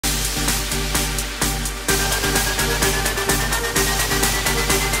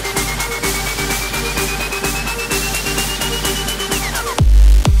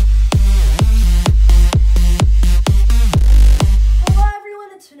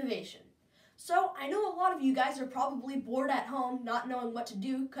Finnovation. So I know a lot of you guys are probably bored at home not knowing what to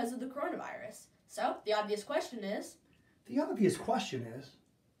do because of the coronavirus. So the obvious question is,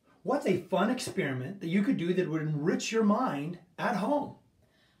 what's a fun experiment that you could do that would enrich your mind at home?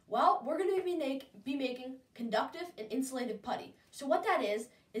 well, we're going to be making conductive and insulative putty. So what that is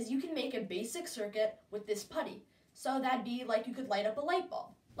you can make a basic circuit with this putty. So that'd be like you could light up a light bulb.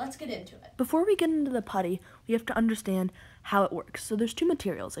 Let's get into it. Before we get into the putty, we have to understand how it works. So there's two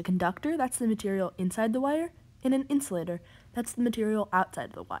materials. A conductor, that's the material inside the wire, and an insulator, that's the material outside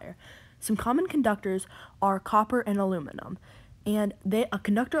of the wire. Some common conductors are copper and aluminum, and a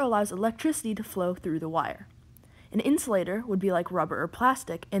conductor allows electricity to flow through the wire. An insulator would be like rubber or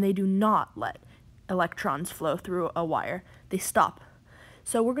plastic, and they do not let electrons flow through a wire. They stop.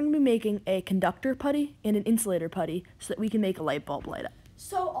 So we're going to be making a conductor putty and an insulator putty so that we can make a light bulb light up.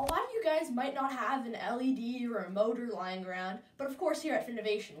 So a lot of you guys might not have an LED or a motor lying around, but of course here at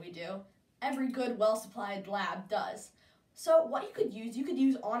Finnovation we do. Every good, well-supplied lab does. So what you could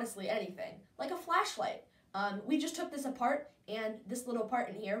use honestly anything, like a flashlight. We just took this apart, and this little part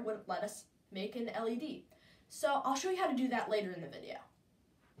in here would let us make an LED. So I'll show you how to do that later in the video.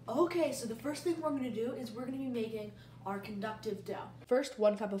 Okay, so the first thing we're going to do is we're going to be making our conductive dough. First,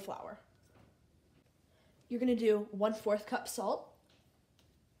 1 cup of flour. You're going to do 1/4 cup salt,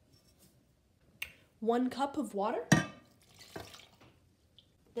 1 cup of water. Then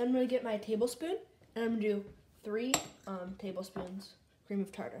I'm going to get my tablespoon, and I'm going to do 3 tablespoons cream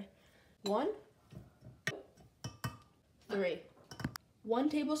of tartar. 1, 3. 1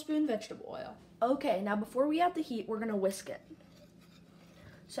 tablespoon vegetable oil. Okay, now before we add the heat, we're going to whisk it.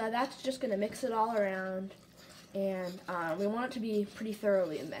 So that's just going to mix it all around, and we want it to be pretty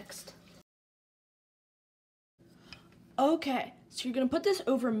thoroughly mixed. Okay, so you're going to put this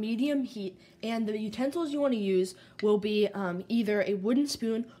over medium heat, and the utensils you want to use will be either a wooden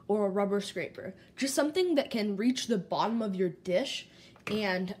spoon or a rubber scraper. Just something that can reach the bottom of your dish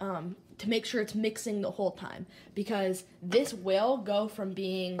and to make sure it's mixing the whole time, because this will go from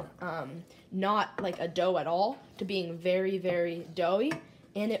being not like a dough at all to being very, very doughy,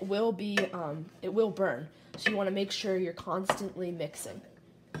 and it will burn. So you want to make sure you're constantly mixing.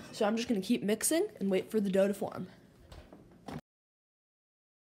 So I'm just going to keep mixing and wait for the dough to form.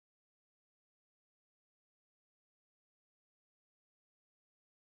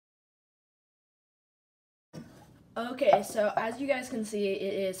 Okay, so as you guys can see,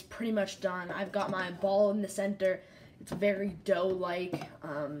 it is pretty much done. I've got my ball in the center. It's very dough-like,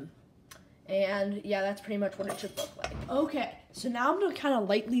 and yeah, that's pretty much what it should look like. Okay, so now I'm going to kind of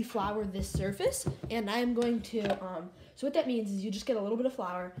lightly flour this surface, and I'm going to, so what that means is you just get a little bit of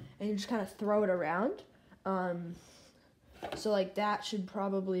flour, and you just kind of throw it around. So like that should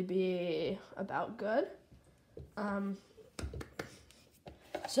probably be about good.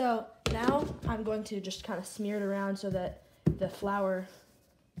 So now I'm going to just kind of smear it around so that the flour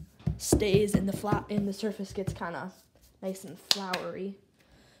stays and the surface gets kind of nice and floury.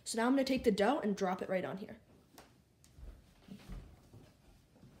 So now I'm going to take the dough and drop it right on here.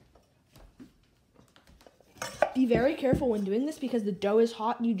 Be very careful when doing this because the dough is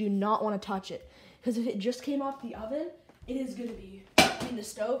hot and you do not want to touch it. Because if it just came off the oven, it is going to be, in the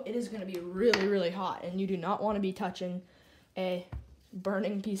stove, it is going to be really, really hot, and you do not want to be touching a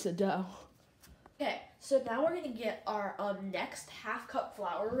burning piece of dough. Okay, so now we're going to get our next 1/2 cup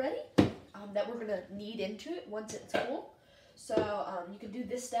flour ready that we're going to knead into it once it's cool. So you can do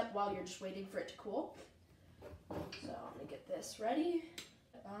this step while you're just waiting for it to cool. So I'm going to get this ready.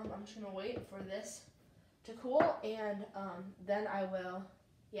 I'm just going to wait for this to cool, and then I will,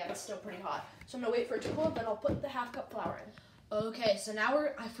 yeah, it's still pretty hot. So I'm going to wait for it to cool, then I'll put the 1/2 cup flour in. Okay, so now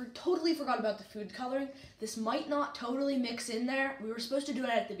I totally forgot about the food coloring. This might not totally mix in there. We were supposed to do it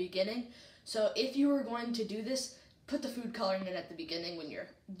at the beginning. So if you were going to do this, put the food coloring in at the beginning when you're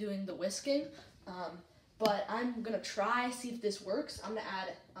doing the whisking. But I'm going to try, see if this works. I'm going to add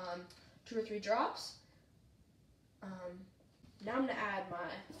 2 or 3 drops. Now I'm going to add my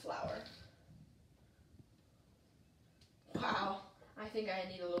flour. Wow, I think I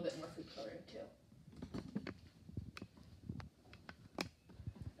need a little bit more food coloring too.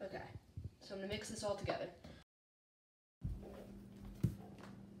 Okay, so I'm going to mix this all together.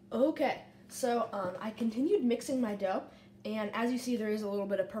 Okay, so I continued mixing my dough, and as you see there is a little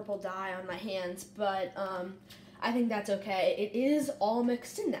bit of purple dye on my hands, but I think that's okay. It is all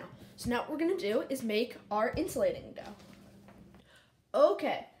mixed in now. So now what we're going to do is make our insulating dough.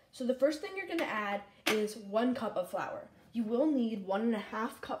 Okay, so the first thing you're going to add is 1 cup of flour. You will need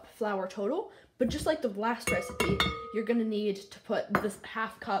 1.5 cup flour total, but just like the last recipe, you're going to need to put this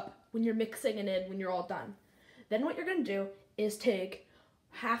 1/2 cup when you're mixing it in when you're all done. Then what you're going to do is take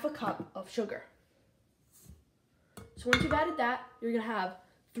half a cup of sugar. So once you've added that, you're gonna have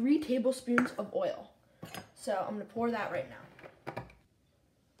 3 tablespoons of oil. So I'm gonna pour that right now.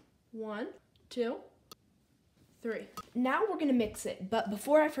 1, 2, 3. Now we're gonna mix it, but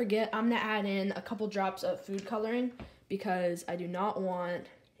before I forget, I'm gonna add in a couple drops of food coloring because I do not want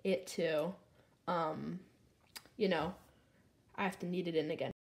it to, you know, I have to knead it in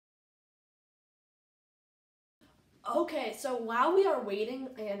again. Okay, so while we are waiting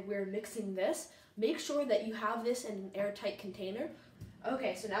and we're mixing this, make sure that you have this in an airtight container.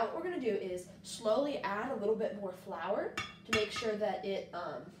 Okay, so now what we're gonna do is slowly add a little bit more flour to make sure that it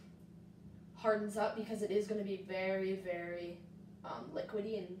hardens up because it is gonna be very, very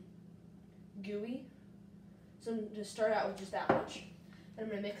liquidy and gooey. So I'm just start out with just that much. Then I'm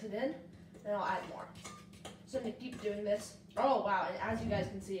gonna mix it in, and I'll add more. So I'm gonna keep doing this. Oh wow, and as you guys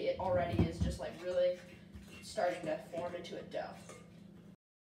can see, it already is just like really starting to form into a dough.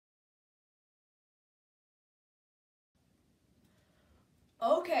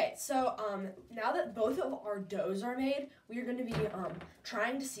 Okay, so now that both of our doughs are made, we are going to be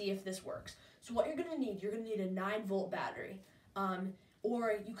trying to see if this works. So what you're going to need a 9-volt battery.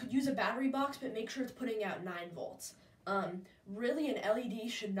 Or you could use a battery box, but make sure it's putting out 9 volts. Really, an LED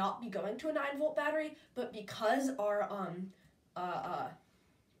should not be going to a 9-volt battery, but because our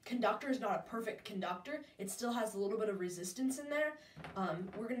conductor is not a perfect conductor, it still has a little bit of resistance in there.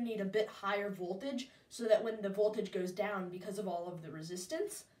 We're going to need a bit higher voltage so that when the voltage goes down because of all of the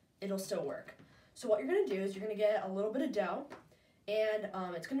resistance, it'll still work. So what you're going to do is you're going to get a little bit of dough, and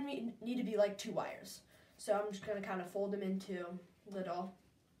it's going to need to be like 2 wires. So I'm just going to kind of fold them into little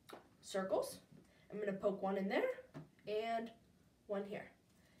circles. I'm going to poke one in there and one here.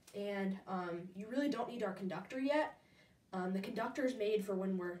 And you really don't need our conductor yet. The conductor is made for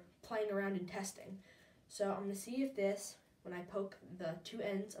when we're playing around and testing. So I'm going to see if this, when I poke the 2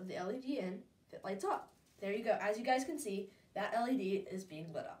 ends of the LED in, if it lights up. There you go. As you guys can see, that LED is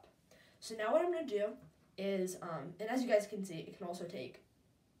being lit up. So now what I'm going to do is, and as you guys can see, it can also take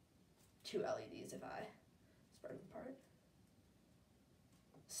 2 LEDs if I spread them apart.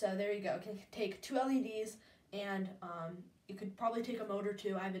 So there you go. It can take 2 LEDs, and you could probably take a motor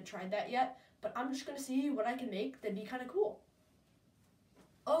too. I haven't tried that yet, but I'm just going to see what I can make that'd be kind of cool.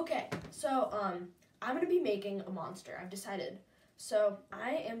 Okay, so I'm going to be making a monster. I've decided. So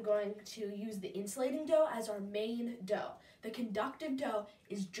I am going to use the insulating dough as our main dough. The conductive dough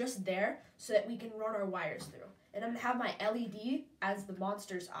is just there so that we can run our wires through. And I'm going to have my LED as the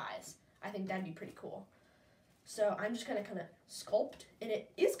monster's eyes. I think that'd be pretty cool. So I'm just going to kind of sculpt, and it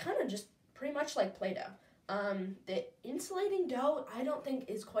is kind of just pretty much like Play-Doh. The insulating dough I don't think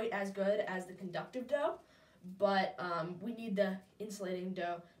is quite as good as the conductive dough, but we need the insulating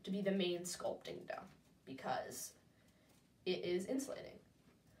dough to be the main sculpting dough because it is insulating.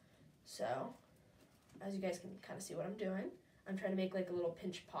 So as you guys can kind of see what I'm doing, I'm trying to make like a little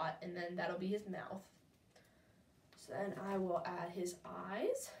pinch pot, and then that'll be his mouth. So then I will add his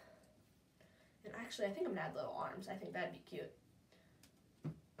eyes. And actually, I think I'm going to add little arms. I think that'd be cute.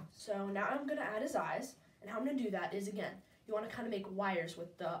 So now I'm going to add his eyes. And how I'm going to do that is, again, you want to kind of make wires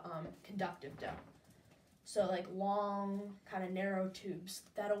with the conductive dough. So like long, kind of narrow tubes.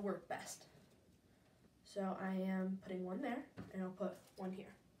 That'll work best. So I am putting one there, and I'll put one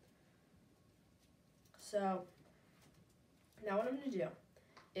here. So now what I'm going to do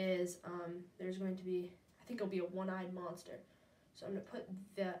is there's going to be, I think it'll be a one-eyed monster. So I'm going to put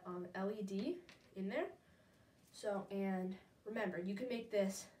the LED in there. So, and remember, you can make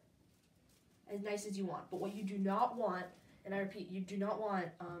this as nice as you want, but what you do not want, and I repeat, you do not want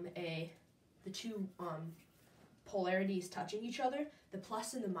the 2 polarities touching each other. The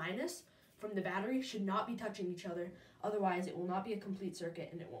plus and the minus from the battery should not be touching each other, otherwise it will not be a complete circuit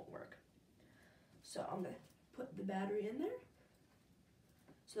and it won't work. So I'm going to put the battery in there.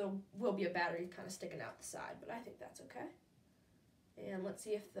 So there will be a battery kind of sticking out the side, but I think that's okay. And let's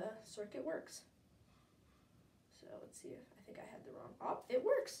see if the circuit works. So let's see if, I think I had the wrong, oh, it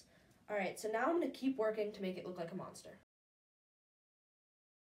works. All right, so now I'm going to keep working to make it look like a monster.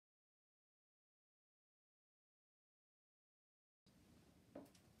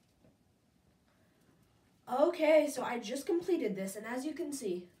 Okay, so I just completed this, and as you can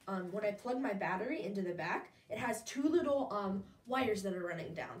see, when I plug my battery into the back, it has 2 little wires that are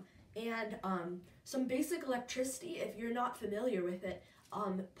running down. And some basic electricity, if you're not familiar with it,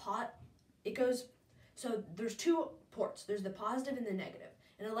 it goes, so there's 2 ports. There's the positive and the negative.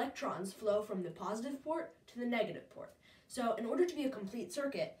 And electrons flow from the positive port to the negative port. So in order to be a complete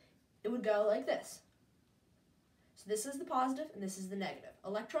circuit, it would go like this. So this is the positive and this is the negative.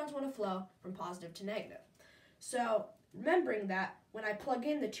 Electrons want to flow from positive to negative. So remembering that when I plug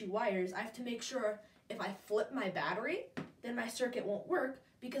in the two wires, I have to make sure if I flip my battery, then my circuit won't work,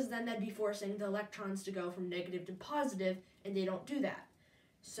 because then that'd be forcing the electrons to go from negative to positive, and they don't do that.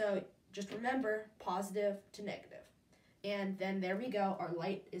 So just remember, positive to negative. And then there we go, our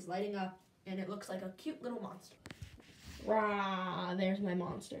light is lighting up, and it looks like a cute little monster. Rah, there's my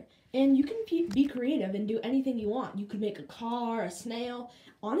monster. And you can be creative and do anything you want. You could make a car, a snail,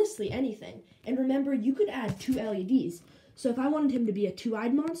 honestly anything. And remember, you could add 2 LEDs. So if I wanted him to be a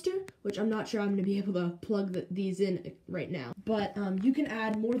 2-eyed monster, which I'm not sure I'm going to be able to plug these in right now, but you can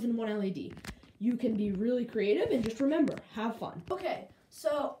add more than 1 LED. You can be really creative, and just remember, have fun. Okay,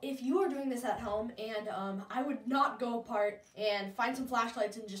 so if you are doing this at home, and I would not go apart and find some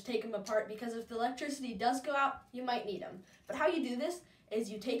flashlights and just take them apart, because if the electricity does go out, you might need them. But how you do this is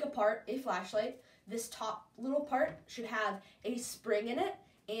you take apart a flashlight. This top little part should have a spring in it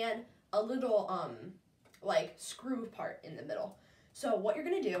and a little like screw part in the middle. So what you're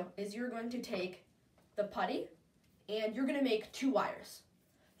going to do is you're going to take the putty and you're going to make 2 wires.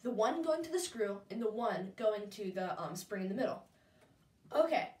 The one going to the screw and the one going to the spring in the middle.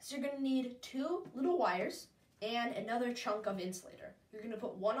 Okay, so you're going to need 2 little wires and another chunk of insulator. You're going to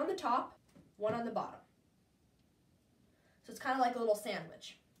put one on the top, one on the bottom. So it's kind of like a little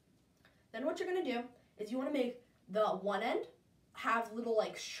sandwich. Then what you're going to do is you want to make the one end have little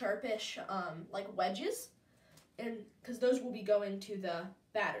like sharpish like wedges, and because those will be going to the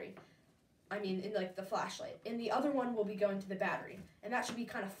battery. I mean, in like the flashlight. And the other one will be going to the battery, and that should be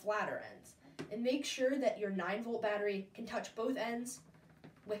kind of flatter ends. And make sure that your 9-volt battery can touch both ends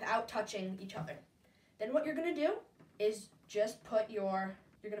without touching each other. Then what you're going to do is just put you're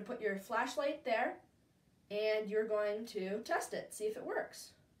going to put your flashlight there, and you're going to test it, see if it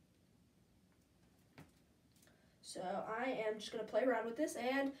works. So I am just going to play around with this,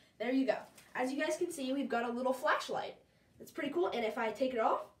 and there you go. As you guys can see, we've got a little flashlight. It's pretty cool, and if I take it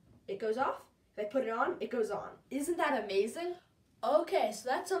off, it goes off. If I put it on, it goes on. Isn't that amazing? Okay, so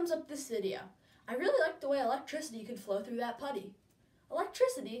that sums up this video. I really like the way electricity could flow through that putty.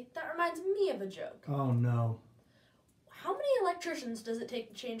 Electricity? That reminds me of a joke. Oh no. How many electricians does it take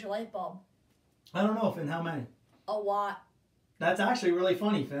to change a light bulb? I don't know, Finn, how many? A lot. That's actually really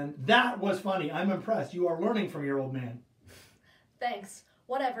funny, Finn. That was funny. I'm impressed. You are learning from your old man. Thanks.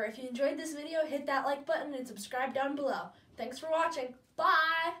 Whatever. If you enjoyed this video, hit that like button and subscribe down below. Thanks for watching.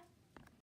 Bye!